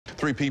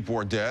3 people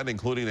are dead,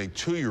 including a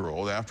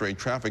 2-year-old, after a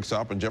traffic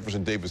stop in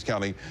Jefferson Davis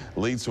County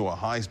leads to a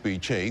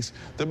high-speed chase.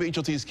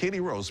 WHLT's Katie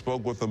Rose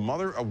spoke with the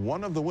mother of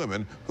one of the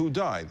women who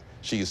died.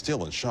 She is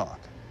still in shock.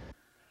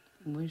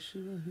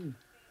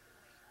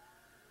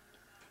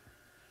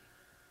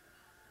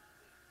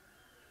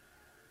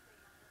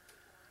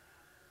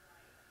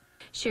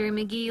 Sherry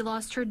McGee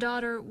lost her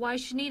daughter,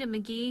 Waishanita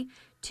McGee,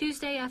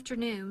 Tuesday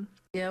afternoon.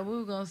 Yeah, we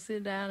were going to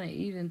sit down and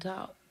eat and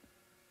talk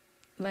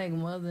like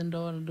mother and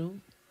daughter do.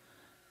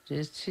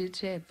 Just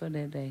chit-chat for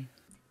that day.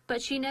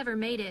 But she never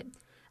made it.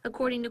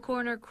 According to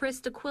coroner Chris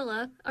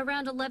DeQuilla,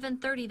 around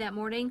 11:30 that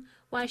morning,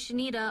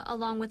 Waishanita,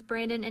 along with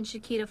Brandon and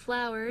Shakita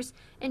Flowers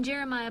and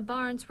Jeremiah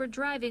Barnes, were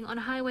driving on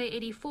Highway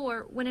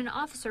 84 when an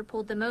officer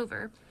pulled them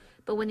over.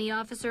 But when the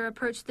officer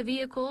approached the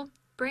vehicle,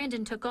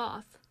 Brandon took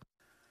off.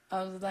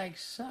 I was like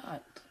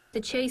shocked.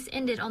 The chase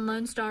ended on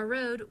Lone Star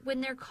Road when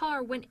their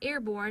car went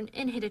airborne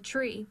and hit a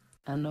tree.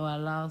 I know I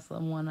lost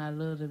someone I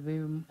loved very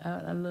much.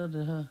 I loved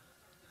her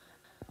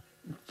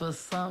for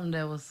something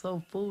that was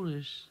so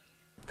foolish.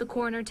 The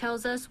coroner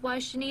tells us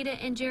Waishanita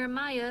and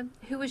Jeremiah,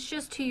 who was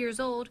just 2 years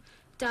old,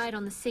 died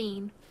on the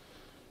scene.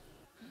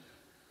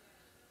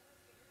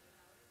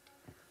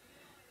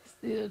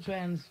 Still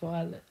trying to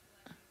swallow it.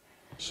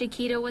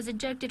 Shakita was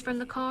ejected from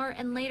the car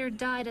and later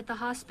died at the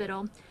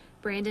hospital.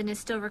 Brandon is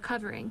still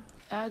recovering.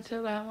 I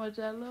tell her how much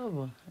I love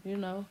her, you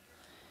know.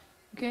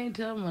 You can't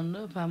tell them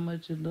enough how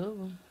much you love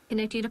them.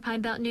 Connecting to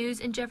Pine Belt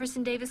News in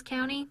Jefferson Davis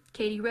County,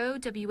 Katie Rowe,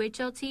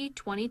 WHLT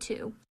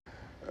 22.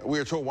 We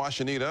are told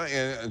Waishanita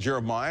and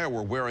Jeremiah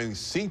were wearing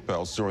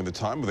seatbelts during the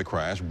time of the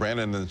crash.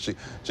 Brandon and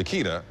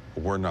Shakita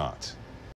were not.